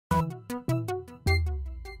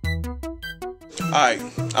Alright,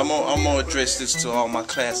 I'm gonna address this to all my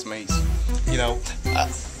classmates. You know,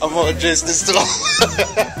 I'm gonna address this to all.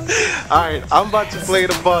 Alright, I'm about to play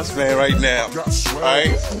the boss man right now.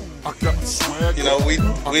 Alright? You know, we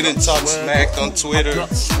didn't talk smack on Twitter.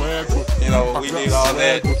 You know, we did all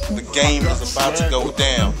that. The game is about to go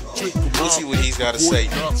down. We'll see what he's got to say.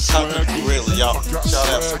 Conquer Gorilla, y'all. Shout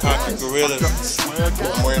out to Conquer Gorilla.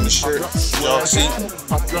 I'm wearing the shirt. Y'all see?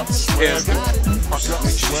 Yeah.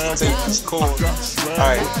 Make sure you take this cord.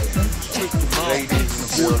 Alright. Ladies in the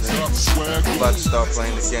building. We're about to start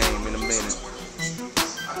playing the game in a minute.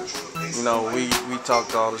 You know, we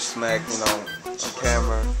talked all the smack, you know, on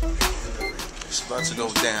camera. It's about to go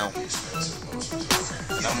down.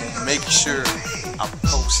 And I'm gonna make sure I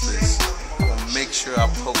post this. I'm gonna make sure I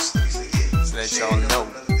post this so that y'all know.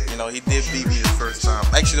 You know, he did beat me the first time.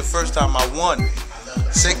 Actually, the first time I won.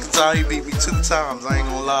 Second time he beat me 2 times. I ain't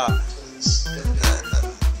gonna lie.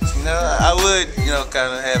 You know, I would, you know,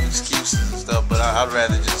 kind of have excuses and stuff, but I'd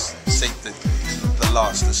rather just take the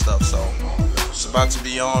loss and stuff. So it's about to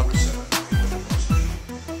be on.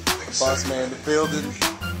 Boss man in the building.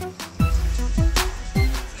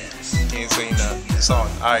 Can't say nothing. It's on.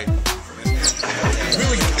 Alright.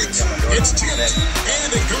 It's tipped,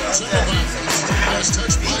 and it goes over. Last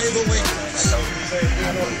touch by the Lakers.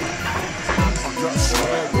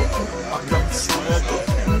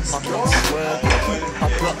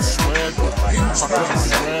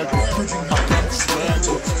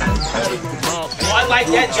 Oh, I like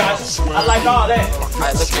that, Josh. I like all that.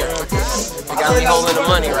 Alright, look here. We got me holding the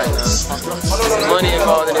money right now. There's money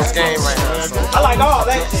involved in this game right now. So I like all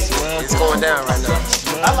that. it's going down right now.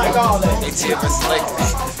 I like all that. ATF versus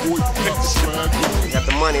Lakers. We got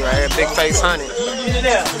the money right here. Big face honey. Get it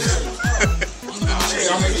out.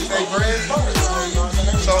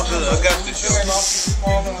 It's all good. I got this, yo.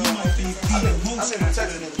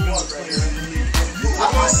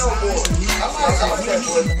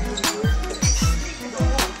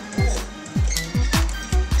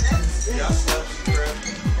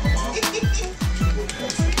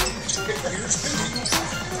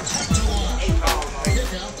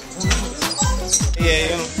 Yeah,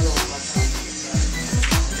 you know.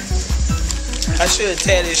 I should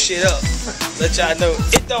tear this shit up. Let y'all know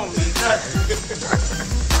it don't mean nothing.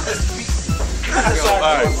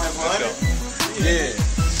 Alright, let's go. Yeah.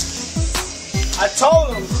 I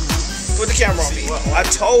told him, put the camera on me. I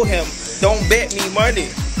told him, don't bet me money.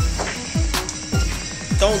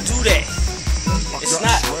 Don't do that.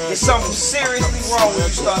 It's something seriously wrong when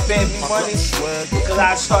you start betting me money, because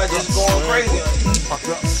I start just going crazy.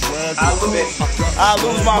 I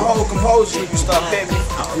lose my whole composure if you start betting me.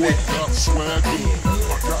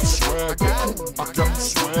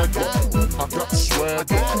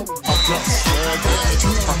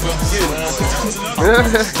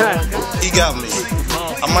 He got me.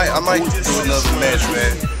 I might do another match,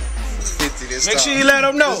 man. 50 this Make time. sure you let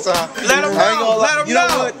him know. Let him know. Let him you know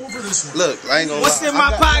know. what? Look, I ain't gonna What's lie. in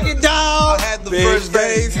my pocket, dog? I had the first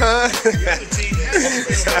base, huh?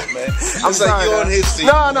 I'm sorry, like, you on his team.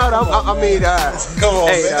 No, I mean, come on,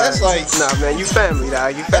 hey, man. That's like, nah, man, you family,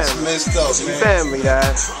 dog. You that's family. messed up, You man. family,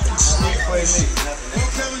 dog.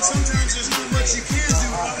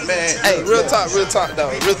 Man, Hey, real talk,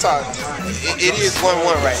 though. Real talk. It is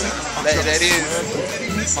 1-1 right now.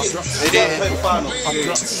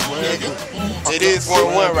 It is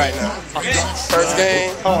 1-1 right now. First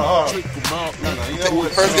game.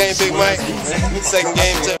 First game, Big Mike. Second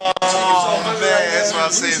game, man, that's what I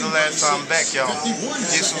said the last time I'm back, y'all.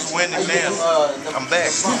 This was winning, man. I'm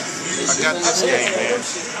back. I got this game, man.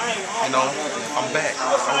 You know, I'm back.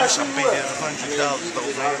 I wish I bet it $100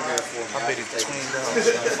 though, man. I bet it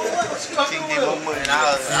 $20. Can't get more money.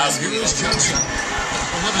 Here's Johnson.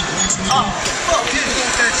 11 points in the game. Didn't go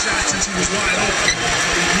with that shot since he was wide open.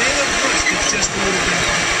 He may have rushed it just a little bit.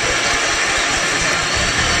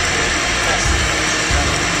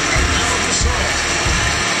 Now the song.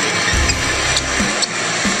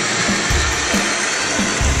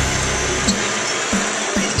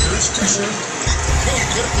 Here's Fisher. Can't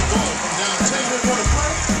get the ball from downtown.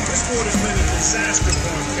 This board has been a disaster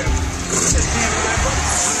for him, Kevin. Just can't wrap up.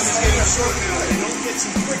 It's getting short now. They don't get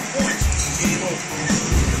some quick points. Game over.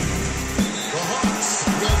 The Hawks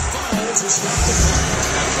will foul to stop the clock.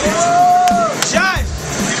 Josh!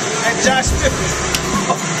 And Josh Pippen.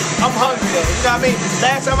 I'm hungry though. You know what I mean?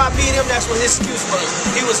 Last time I beat him, that's what his excuse was.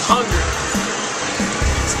 He was hungry.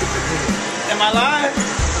 Am I lying?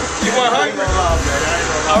 You weren't hungry?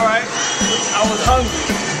 Alright. I was hungry.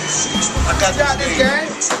 I got this game.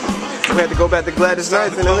 we had to go back to Gladys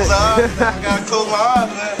Knight in a minute. I gotta close my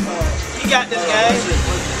eyes, man. He got this game.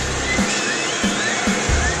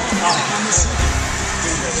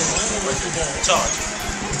 Charge.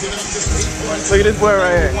 Look at this boy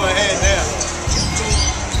right here. One hand down.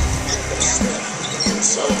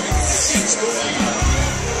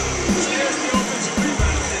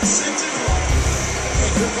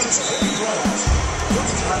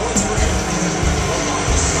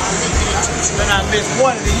 When I miss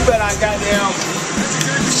one of these, you better not goddamn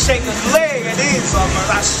shake his leg at these motherfuckers.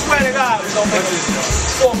 I swear to God, we're gonna make a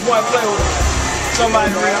 4-point play with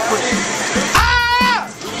somebody real quick. Ah!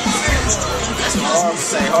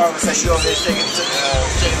 Hard to say, you over there shaking your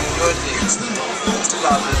dick.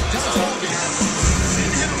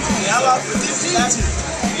 Yeah, I lost it.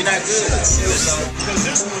 You're not good. Because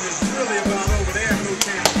this one is really about over there, no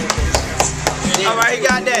chance. All right, he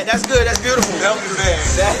got that. That's good. That's beautiful. That was bad.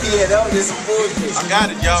 That was just some bullshit. I got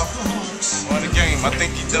it, y'all. Won the game. I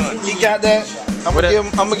think he done. He got that. I'm gonna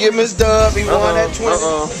give him his dub. He won that 20.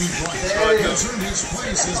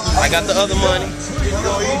 I got the other money.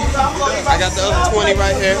 I got the other 20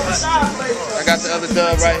 right here. I got the other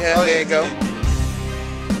dub right here. There you go.